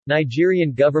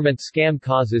Nigerian government scam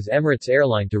causes Emirates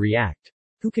Airline to react.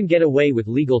 Who can get away with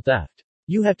legal theft?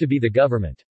 You have to be the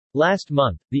government. Last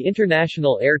month, the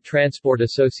International Air Transport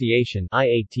Association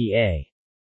 (IATA)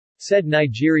 said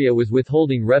Nigeria was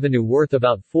withholding revenue worth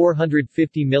about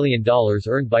 $450 million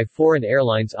earned by foreign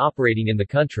airlines operating in the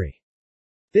country.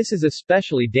 This is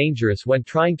especially dangerous when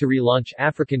trying to relaunch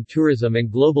African tourism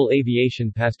and global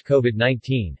aviation past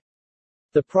COVID-19.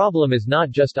 The problem is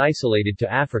not just isolated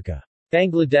to Africa.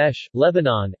 Bangladesh,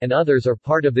 Lebanon, and others are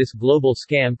part of this global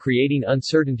scam, creating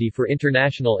uncertainty for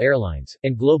international airlines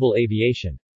and global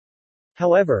aviation.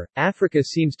 However, Africa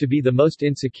seems to be the most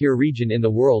insecure region in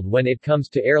the world when it comes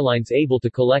to airlines able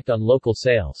to collect on local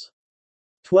sales.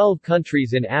 12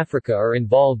 countries in Africa are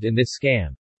involved in this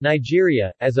scam.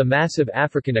 Nigeria, as a massive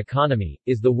African economy,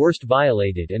 is the worst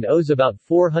violated and owes about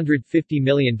 $450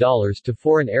 million to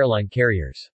foreign airline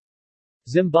carriers.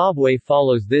 Zimbabwe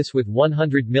follows this with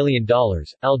 $100 million,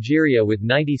 Algeria with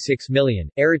 $96 million,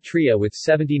 Eritrea with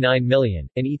 $79 million,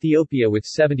 and Ethiopia with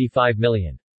 $75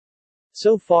 million.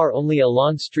 So far only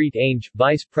Alon Street Ainge,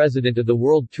 vice president of the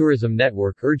World Tourism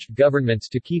Network, urged governments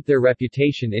to keep their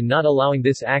reputation in not allowing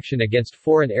this action against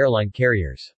foreign airline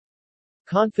carriers.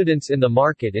 Confidence in the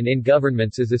market and in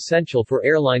governments is essential for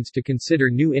airlines to consider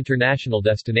new international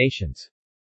destinations.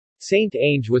 Saint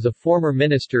Ainge was a former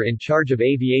minister in charge of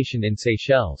aviation in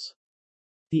Seychelles.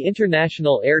 The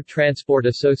International Air Transport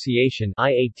Association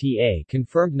 (IATA)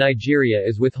 confirmed Nigeria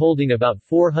is withholding about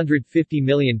 $450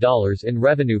 million in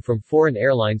revenue from foreign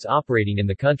airlines operating in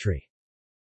the country.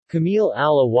 Camille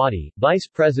Al-Awadi, Vice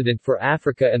President for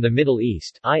Africa and the Middle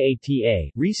East (IATA),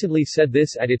 recently said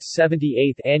this at its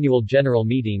 78th Annual General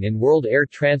Meeting and World Air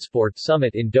Transport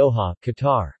Summit in Doha,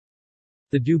 Qatar.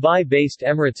 The Dubai-based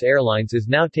Emirates Airlines is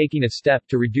now taking a step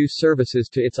to reduce services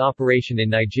to its operation in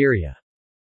Nigeria.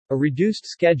 A reduced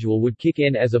schedule would kick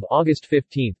in as of August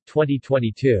 15,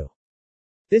 2022.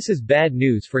 This is bad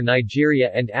news for Nigeria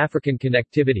and African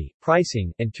connectivity,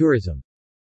 pricing, and tourism.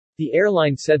 The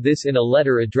airline said this in a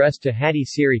letter addressed to Hadi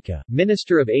Sirika,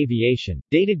 Minister of Aviation,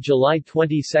 dated July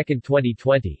 22,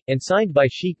 2020, and signed by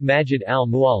Sheikh Majid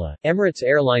Al-Mualla, Emirates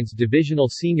Airlines Divisional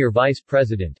Senior Vice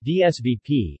President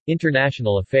 (DSVP),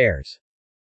 International Affairs.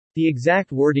 The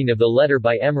exact wording of the letter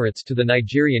by Emirates to the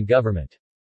Nigerian government.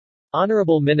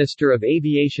 Honorable Minister of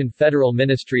Aviation, Federal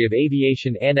Ministry of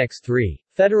Aviation Annex 3,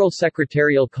 Federal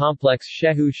Secretarial Complex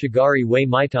Shehu Shagari Way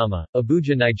Maitama,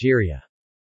 Abuja, Nigeria.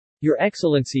 Your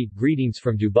Excellency, greetings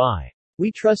from Dubai.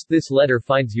 We trust this letter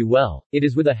finds you well. It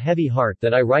is with a heavy heart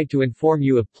that I write to inform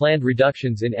you of planned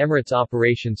reductions in Emirates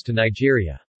operations to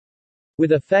Nigeria.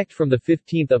 With effect from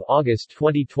 15 August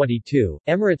 2022,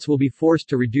 Emirates will be forced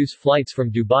to reduce flights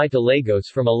from Dubai to Lagos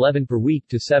from 11 per week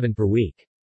to 7 per week.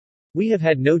 We have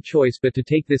had no choice but to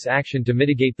take this action to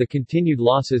mitigate the continued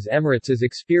losses Emirates is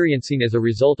experiencing as a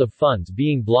result of funds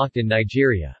being blocked in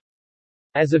Nigeria.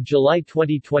 As of July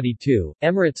 2022,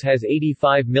 Emirates has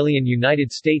 $85 million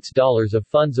of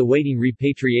funds awaiting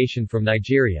repatriation from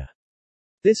Nigeria.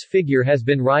 This figure has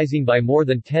been rising by more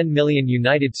than $10 million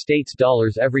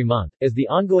every month, as the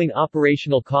ongoing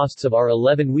operational costs of our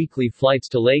 11 weekly flights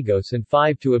to Lagos and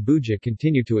 5 to Abuja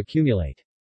continue to accumulate.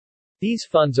 These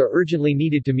funds are urgently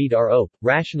needed to meet our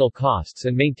rational costs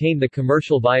and maintain the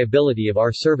commercial viability of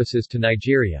our services to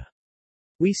Nigeria.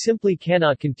 We simply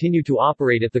cannot continue to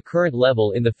operate at the current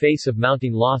level in the face of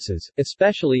mounting losses,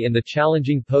 especially in the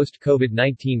challenging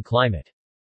post-COVID-19 climate.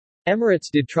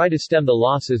 Emirates did try to stem the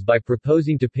losses by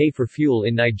proposing to pay for fuel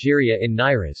in Nigeria in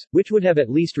Nairas, which would have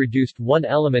at least reduced one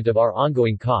element of our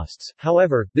ongoing costs.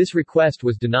 However, this request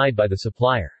was denied by the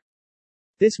supplier.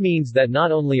 This means that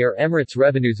not only are Emirates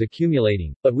revenues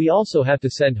accumulating, but we also have to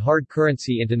send hard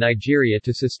currency into Nigeria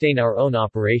to sustain our own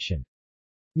operation.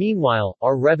 Meanwhile,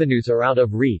 our revenues are out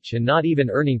of reach and not even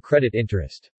earning credit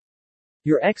interest.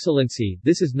 Your Excellency,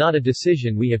 this is not a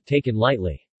decision we have taken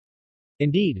lightly.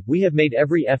 Indeed, we have made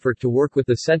every effort to work with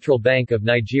the Central Bank of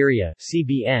Nigeria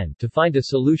 (CBN) to find a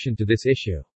solution to this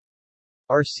issue.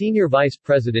 Our senior vice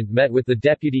president met with the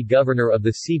deputy governor of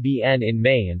the CBN in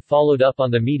May and followed up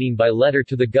on the meeting by letter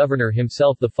to the governor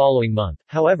himself the following month.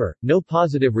 However, no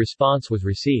positive response was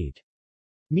received.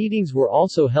 Meetings were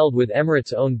also held with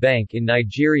Emirates' own bank in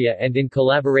Nigeria and in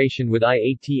collaboration with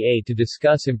IATA to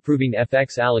discuss improving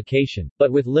FX allocation,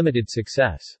 but with limited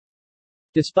success.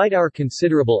 Despite our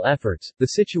considerable efforts, the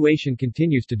situation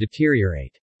continues to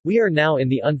deteriorate. We are now in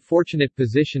the unfortunate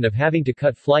position of having to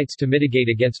cut flights to mitigate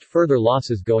against further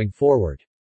losses going forward.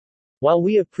 While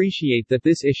we appreciate that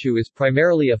this issue is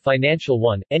primarily a financial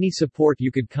one, any support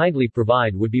you could kindly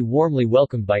provide would be warmly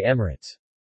welcomed by Emirates.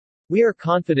 We are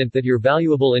confident that your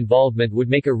valuable involvement would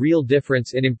make a real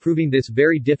difference in improving this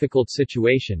very difficult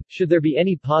situation. Should there be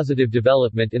any positive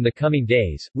development in the coming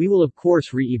days, we will of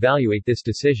course re-evaluate this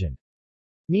decision.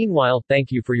 Meanwhile,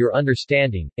 thank you for your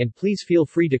understanding, and please feel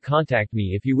free to contact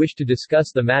me if you wish to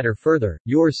discuss the matter further.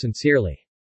 Yours sincerely,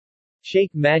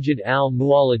 Sheikh Majid Al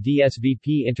Mualla,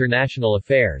 DSVP International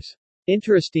Affairs.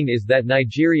 Interesting is that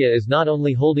Nigeria is not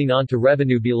only holding on to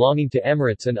revenue belonging to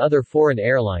Emirates and other foreign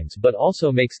airlines but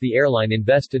also makes the airline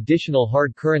invest additional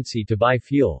hard currency to buy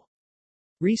fuel.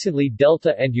 Recently,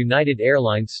 Delta and United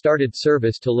Airlines started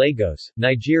service to Lagos,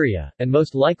 Nigeria, and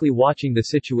most likely watching the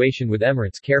situation with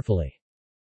Emirates carefully.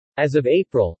 As of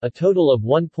April, a total of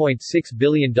 $1.6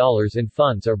 billion in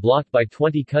funds are blocked by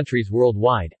 20 countries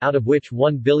worldwide, out of which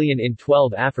 $1 billion in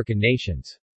 12 African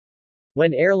nations.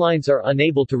 When airlines are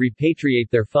unable to repatriate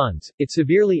their funds, it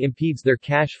severely impedes their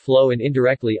cash flow and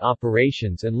indirectly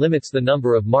operations and limits the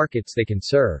number of markets they can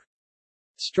serve.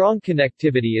 Strong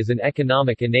connectivity is an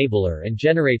economic enabler and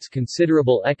generates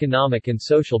considerable economic and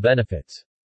social benefits.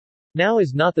 Now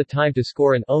is not the time to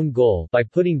score an own goal by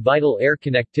putting vital air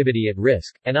connectivity at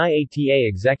risk, an IATA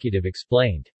executive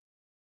explained.